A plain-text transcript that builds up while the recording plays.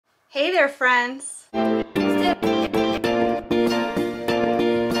Hey there, friends!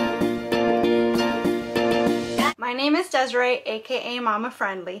 My name is Desiree, aka Mama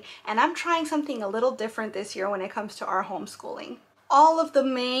Friendly, and I'm trying something a little different this year when it comes to our homeschooling. All of the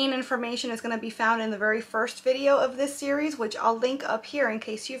main information is going to be found in the very first video of this series, which I'll link up here in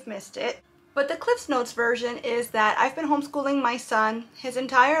case you've missed it. But the Cliff's Notes version is that I've been homeschooling my son his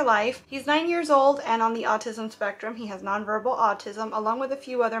entire life. He's 9 years old and on the autism spectrum. He has nonverbal autism along with a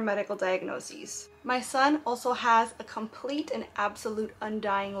few other medical diagnoses. My son also has a complete and absolute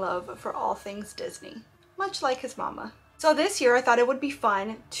undying love for all things Disney, much like his mama. So this year I thought it would be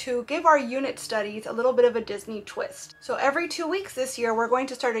fun to give our unit studies a little bit of a Disney twist. So every 2 weeks this year we're going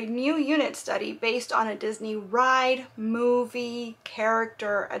to start a new unit study based on a Disney ride, movie,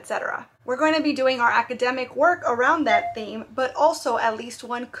 character, etc. We're going to be doing our academic work around that theme, but also at least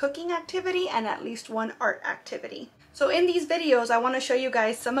one cooking activity and at least one art activity. So in these videos, I want to show you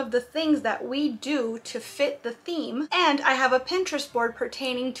guys some of the things that we do to fit the theme, and I have a Pinterest board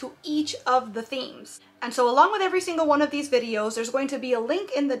pertaining to each of the themes. And so along with every single one of these videos, there's going to be a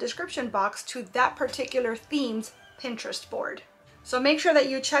link in the description box to that particular theme's Pinterest board. So make sure that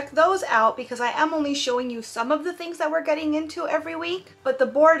you check those out because I am only showing you some of the things that we're getting into every week, but the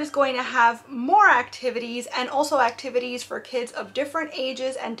board is going to have more activities and also activities for kids of different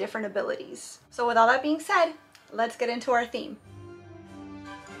ages and different abilities. So with all that being said, let's get into our theme.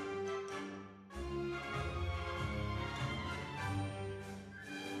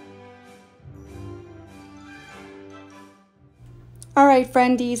 Alright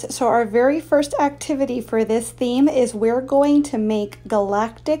friendies, so our very first activity for this theme is we're going to make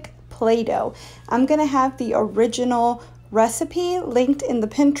galactic Play-Doh. I'm going to have the original recipe linked in the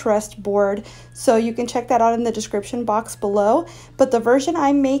Pinterest board, so you can check that out in the description box below. But the version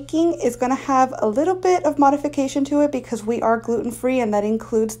I'm making is going to have a little bit of modification to it because we are gluten-free and that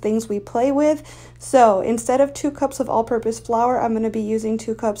includes things we play with. So instead of 2 cups of all-purpose flour, I'm going to be using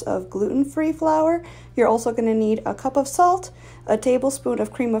 2 cups of gluten-free flour. You're also going to need a cup of salt, a tablespoon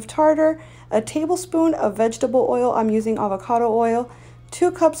of cream of tartar, a tablespoon of vegetable oil, I'm using avocado oil,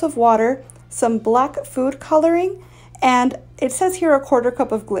 2 cups of water, some black food coloring, and it says here 1/4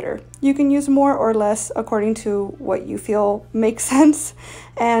 cup of glitter. You can use more or less according to what you feel makes sense.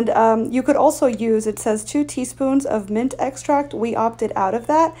 And you could also use, it says 2 teaspoons of mint extract. We opted out of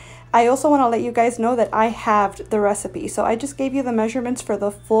that. I also want to let you guys know that I halved the recipe. So I just gave you the measurements for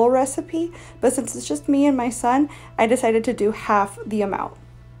the full recipe, but since it's just me and my son, I decided to do half the amount.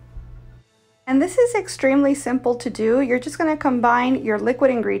 And this is extremely simple to do. You're just going to combine your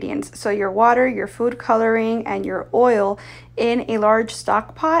liquid ingredients, so your water, your food coloring, and your oil in a large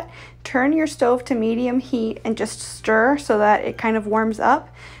stock pot. Turn your stove to medium heat and just stir so that it kind of warms up.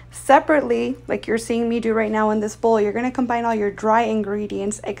 Separately, like you're seeing me do right now in this bowl, you're going to combine all your dry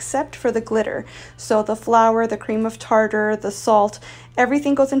ingredients except for the glitter. So the flour, the cream of tartar, the salt,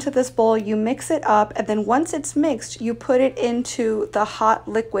 everything goes into this bowl. You mix it up, and then once it's mixed, you put it into the hot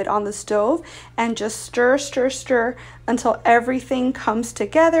liquid on the stove and just stir, stir, stir until everything comes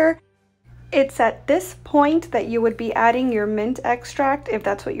together. It's at this point that you would be adding your mint extract if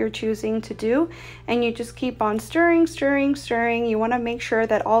that's what you're choosing to do, and you just keep on stirring, stirring, stirring. You want to make sure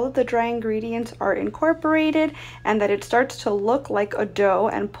that all of the dry ingredients are incorporated and that it starts to look like a dough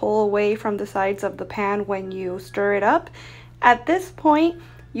and pull away from the sides of the pan when you stir it up. At this point,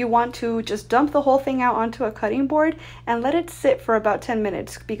 you want to just dump the whole thing out onto a cutting board and let it sit for about 10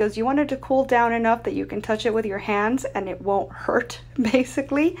 minutes because you want it to cool down enough that you can touch it with your hands and it won't hurt,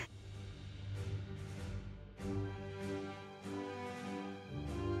 basically.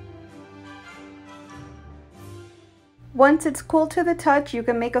 Once it's cool to the touch, you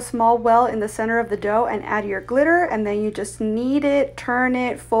can make a small well in the center of the dough and add your glitter, and then you just knead it, turn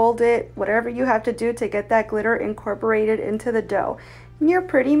it, fold it, whatever you have to do to get that glitter incorporated into the dough. And you're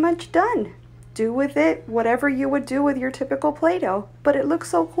pretty much done. Do with it whatever you would do with your typical Play-Doh, but it looks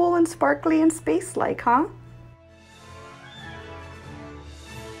so cool and sparkly and space-like, huh?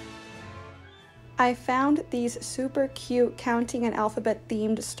 I found these super cute counting and alphabet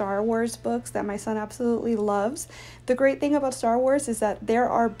themed Star Wars books that my son absolutely loves. The great thing about Star Wars is that there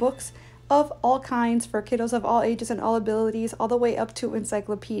are books of all kinds for kiddos of all ages and all abilities, all the way up to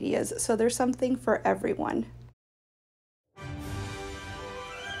encyclopedias. So there's something for everyone.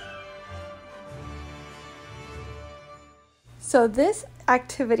 So this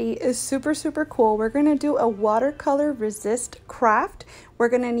activity is super, super cool. We're going to do a watercolor resist craft. We're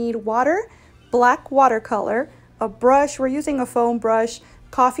going to need water, black watercolor, a brush, we're using a foam brush,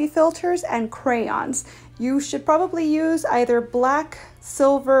 coffee filters, and crayons. You should probably use either black,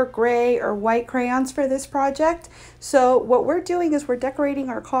 silver, gray, or white crayons for this project. So what we're doing is we're decorating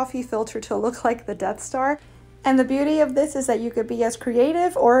our coffee filter to look like the Death Star. And the beauty of this is that you could be as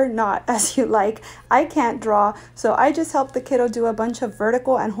creative or not as you like. I can't draw, so I just helped the kiddo do a bunch of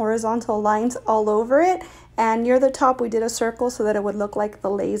vertical and horizontal lines all over it. And near the top, we did a circle so that it would look like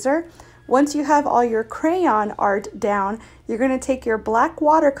the laser. Once you have all your crayon art down, you're going to take your black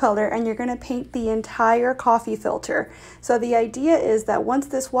watercolor and you're going to paint the entire coffee filter. So the idea is that once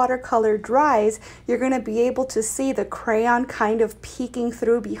this watercolor dries, you're going to be able to see the crayon kind of peeking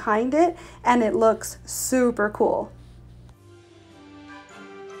through behind it, and it looks super cool.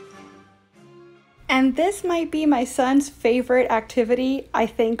 And this might be my son's favorite activity, I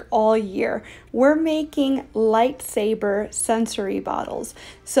think, all year. We're making lightsaber sensory bottles.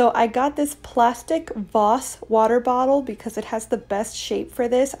 So I got this plastic Voss water bottle because it has the best shape for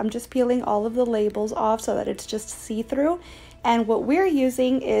this. I'm just peeling all of the labels off so that it's just see-through. And what we're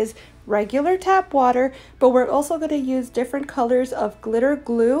using is regular tap water, but we're also going to use different colors of glitter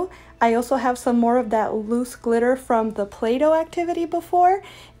glue. I also have some more of that loose glitter from the Play-Doh activity before,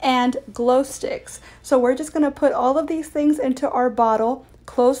 and glow sticks. So we're just going to put all of these things into our bottle,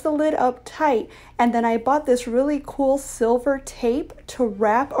 close the lid up tight, and then I bought this really cool silver tape to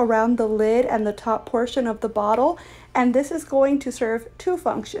wrap around the lid and the top portion of the bottle. And this is going to serve two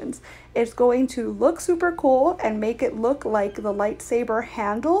functions. It's going to look super cool and make it look like the lightsaber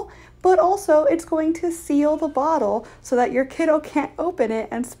handle, but also it's going to seal the bottle so that your kiddo can't open it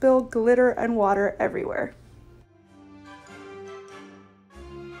and spill glitter and water everywhere.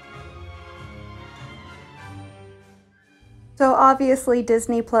 So obviously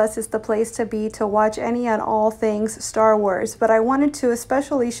Disney Plus is the place to be to watch any and all things Star Wars, but I wanted to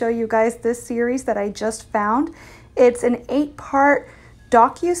especially show you guys this series that I just found. It's an 8-part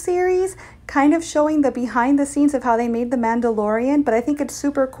docu-series kind of showing the behind the scenes of how they made The Mandalorian, but I think it's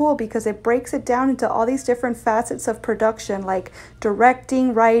super cool because it breaks it down into all these different facets of production, like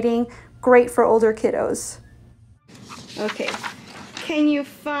directing, writing, great for older kiddos. Okay, can you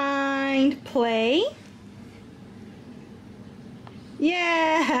find play?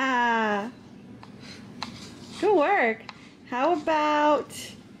 Yeah! Good work. How about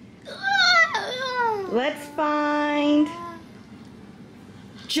let's find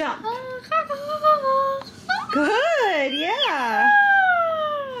jump. Good, yeah.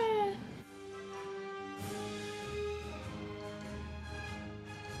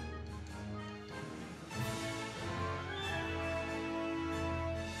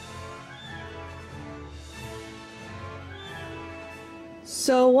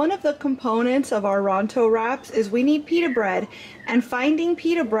 So one of the components of our Ronto wraps is we need pita bread, and finding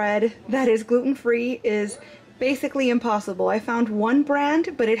pita bread that is gluten-free is basically impossible. I found one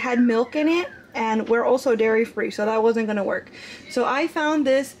brand, but it had milk in it, and we're also dairy-free, so that wasn't gonna work. So I found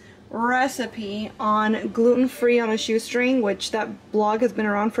this recipe on gluten-free on a shoestring, which that blog has been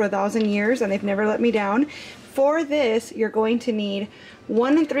around for 1,000 years and they've never let me down. For this, you're going to need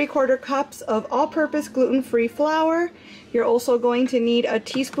 1 3/4 cups of all-purpose gluten-free flour. You're also going to need a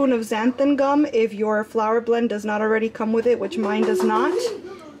teaspoon of xanthan gum if your flour blend does not already come with it, which mine does not.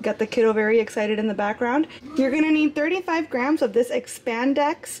 Got the kiddo very excited in the background. You're going to need 35 grams of this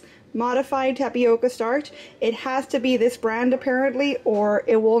Expandex modified tapioca starch. It has to be this brand apparently, or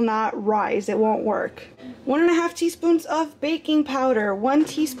it will not rise. It won't work. 1½ teaspoons of baking powder, 1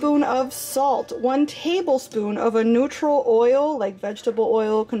 teaspoon of salt, 1 tablespoon of a neutral oil like vegetable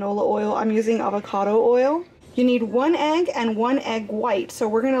oil, canola oil. I'm using avocado oil. You need 1 egg and 1 egg white. So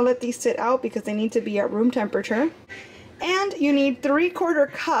we're gonna let these sit out because they need to be at room temperature. And you need 3/4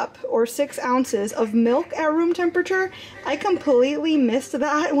 cup or 6 ounces of milk at room temperature. I completely missed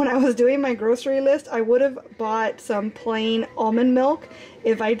that when I was doing my grocery list. I would have bought some plain almond milk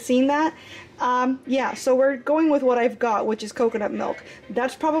if I'd seen that. Yeah, so we're going with what I've got, which is coconut milk.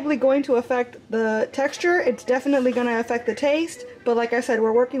 That's probably going to affect the texture. It's definitely going to affect the taste. But like I said,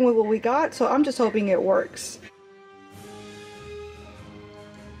 we're working with what we got, so I'm just hoping it works.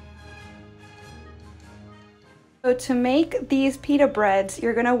 So to make these pita breads,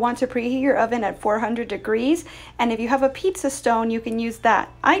 you're going to want to preheat your oven at 400 degrees. And if you have a pizza stone, you can use that.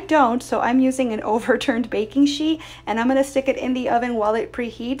 I don't, so I'm using an overturned baking sheet, and I'm going to stick it in the oven while it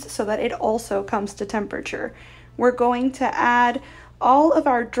preheats so that it also comes to temperature. We're going to add all of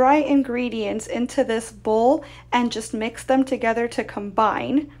our dry ingredients into this bowl and just mix them together to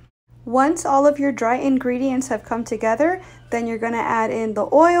combine. Once all of your dry ingredients have come together, then you're going to add in the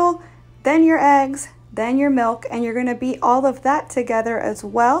oil, then your eggs, then your milk, and you're going to beat all of that together as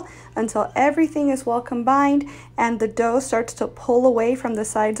well until everything is well combined and the dough starts to pull away from the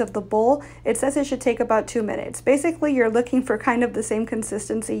sides of the bowl. It says it should take about 2 minutes. Basically, you're looking for kind of the same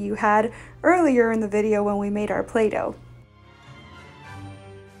consistency you had earlier in the video when we made our Play-Doh.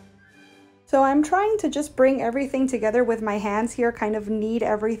 So I'm trying to just bring everything together with my hands here, kind of knead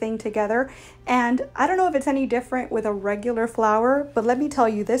everything together. And I don't know if it's any different with a regular flour, but let me tell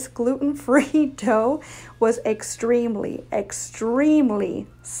you, this gluten-free dough was extremely, extremely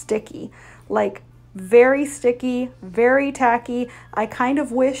sticky. Like very sticky, very tacky. I kind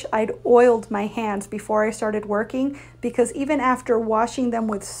of wish I'd oiled my hands before I started working, because even after washing them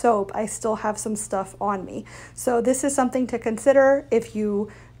with soap, I still have some stuff on me. So this is something to consider if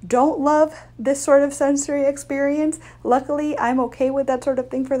you don't love this sort of sensory experience. Luckily, I'm okay with that sort of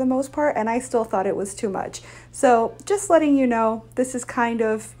thing for the most part, and I still thought it was too much. So just letting you know, this is kind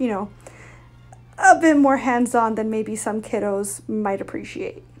of, you know, a bit more hands-on than maybe some kiddos might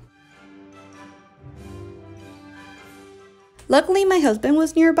appreciate. Luckily, my husband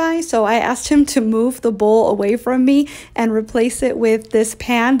was nearby, so I asked him to move the bowl away from me and replace it with this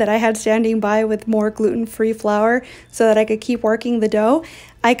pan that I had standing by with more gluten-free flour so that I could keep working the dough.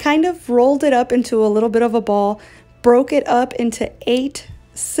 I kind of rolled it up into a little bit of a ball, broke it up into 8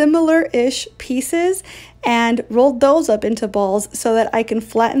 similar-ish pieces, and rolled those up into balls so that I can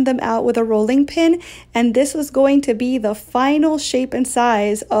flatten them out with a rolling pin. And this was going to be the final shape and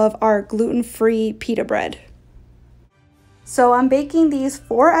size of our gluten-free pita bread. So I'm baking these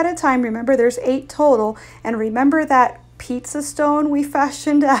 4 at a time. Remember, there's 8 total. And remember that pizza stone we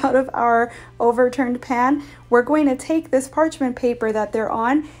fashioned out of our overturned pan? We're going to take this parchment paper that they're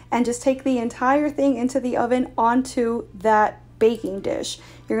on and just take the entire thing into the oven onto that baking dish.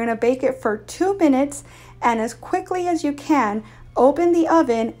 You're going to bake it for 2 minutes, and as quickly as you can, open the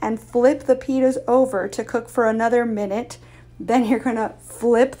oven and flip the pitas over to cook for another minute. Then you're gonna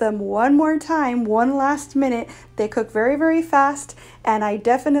flip them one more time, one last minute. They cook very, very fast, and I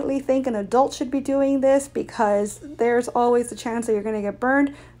definitely think an adult should be doing this because there's always the chance that you're gonna get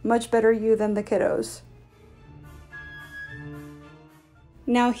burned. Much better you than the kiddos.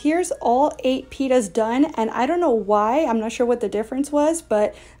 Now here's all 8 pitas done, and I don't know why, I'm not sure what the difference was,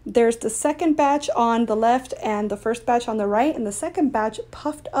 but there's the second batch on the left and the first batch on the right, and the second batch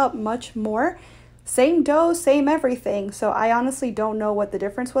puffed up much more. Same dough, same everything, so I honestly don't know what the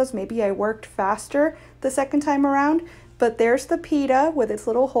difference was. Maybe I worked faster the second time around, but there's the pita with its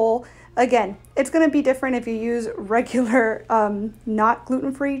little hole. Again, it's going to be different if you use regular, not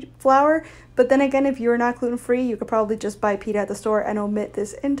gluten-free flour, but then again, if you're not gluten-free, you could probably just buy pita at the store and omit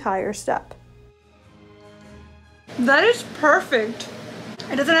this entire step. That is perfect.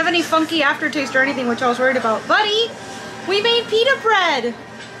 It doesn't have any funky aftertaste or anything, which I was worried about. Buddy, we made pita bread!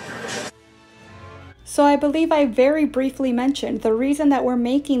 So I believe I very briefly mentioned the reason that we're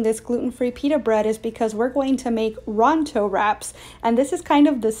making this gluten-free pita bread is because we're going to make Ronto wraps, and this is kind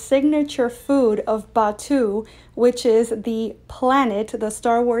of the signature food of Batuu, which is the planet, the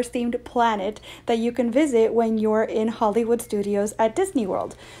Star Wars themed planet that you can visit when you're in Hollywood Studios at Disney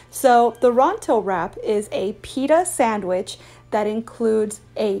World. So the Ronto wrap is a pita sandwich that includes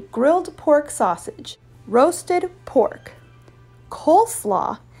a grilled pork sausage, roasted pork,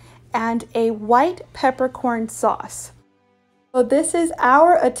 coleslaw, and a white peppercorn sauce. So this is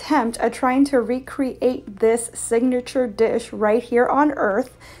our attempt at trying to recreate this signature dish right here on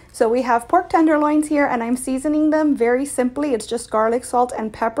Earth. So we have pork tenderloins here, and I'm seasoning them very simply. It's just garlic, salt,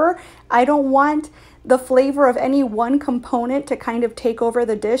 and pepper. I don't want the flavor of any one component to kind of take over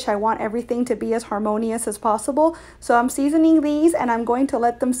the dish. I want everything to be as harmonious as possible. So I'm seasoning these, and I'm going to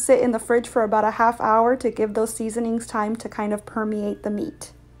let them sit in the fridge for about a ½ hour to give those seasonings time to kind of permeate the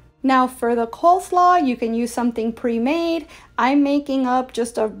meat. Now for the coleslaw, you can use something pre-made. I'm making up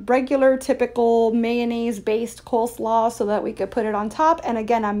just a regular typical mayonnaise-based coleslaw so that we could put it on top. And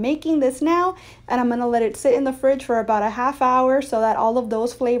again, I'm making this now, and I'm gonna let it sit in the fridge for about a ½ hour so that all of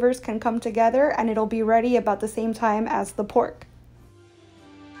those flavors can come together, and it'll be ready about the same time as the pork.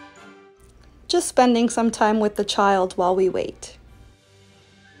 Just spending some time with the child while we wait.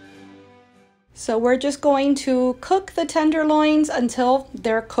 So we're just going to cook the tenderloins until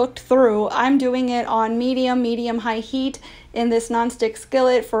they're cooked through. I'm doing it on medium-high heat in this nonstick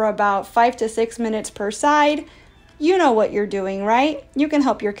skillet for about 5 to 6 minutes per side. You know what you're doing, right? You can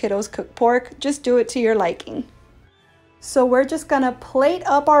help your kiddos cook pork. Just do it to your liking. So we're just gonna plate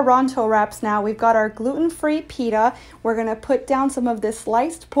up our Ronto wraps now. We've got our gluten-free pita. We're gonna put down some of this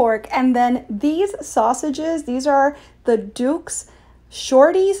sliced pork, and then these sausages, these are the Duke's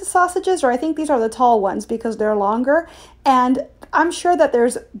Shorties sausages, or I think these are the tall ones because they're longer, And I'm sure that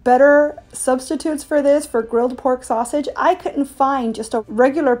there's better substitutes for this, for grilled pork sausage. I couldn't find just a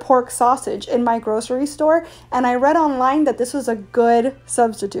regular pork sausage in my grocery store, and I read online that this was a good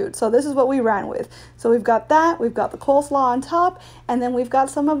substitute. So this is what we ran with. So we've got that, we've got the coleslaw on top, and then we've got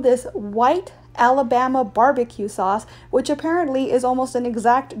some of this white Alabama barbecue sauce, which apparently is almost an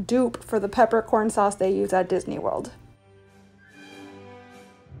exact dupe for the peppercorn sauce they use at Disney World.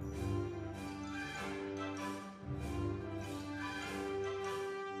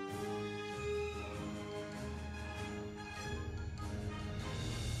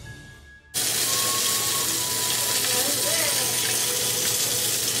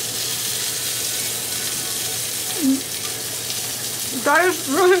 That is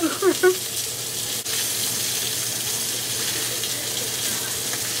really good.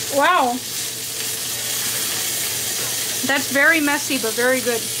 Wow. That's very messy, but very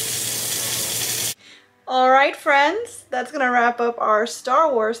good. All right, friends, that's gonna wrap up our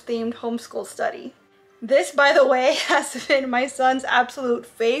Star Wars themed homeschool study. This, by the way, has been my son's absolute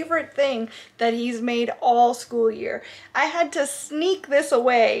favorite thing that he's made all school year. I had to sneak this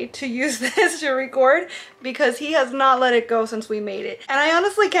away to use this to record because he has not let it go since we made it. And I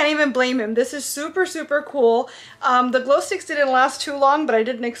honestly can't even blame him. This is super, super cool. The glow sticks didn't last too long, but I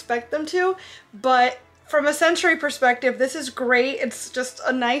didn't expect them to. But from a sensory perspective, this is great. It's just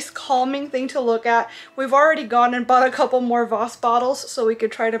a nice calming thing to look at. We've already gone and bought a couple more Voss bottles so we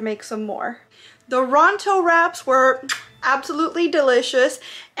could try to make some more. The Ronto wraps were absolutely delicious,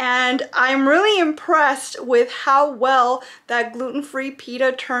 and I'm really impressed with how well that gluten-free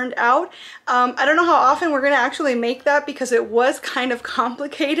pita turned out. I don't know how often we're gonna actually make that because it was kind of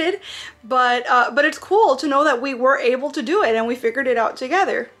complicated, but it's cool to know that we were able to do it and we figured it out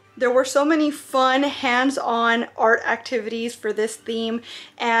together. There were so many fun hands-on art activities for this theme,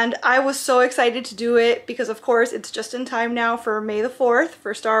 and I was so excited to do it because of course it's just in time now for May the 4th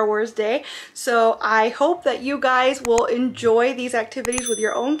for Star Wars Day. So I hope that you guys will enjoy these activities with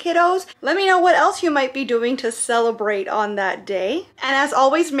your own kiddos. Let me know what else you might be doing to celebrate on that day. And as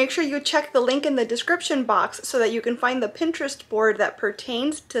always, make sure you check the link in the description box so that you can find the Pinterest board that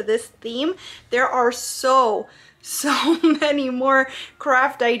pertains to this theme. There are so many more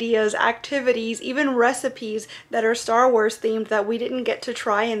craft ideas, activities, even recipes that are Star Wars themed that we didn't get to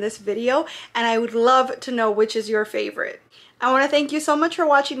try in this video, and I would love to know which is your favorite. I want to thank you so much for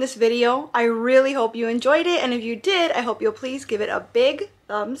watching this video. I really hope you enjoyed it, and if you did, I hope you'll please give it a big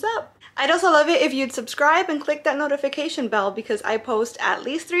thumbs up. I'd also love it if you'd subscribe and click that notification bell because I post at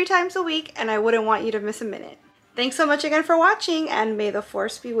least 3 times a week and I wouldn't want you to miss a minute. Thanks so much again for watching, and may the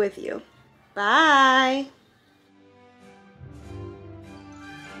Force be with you. Bye!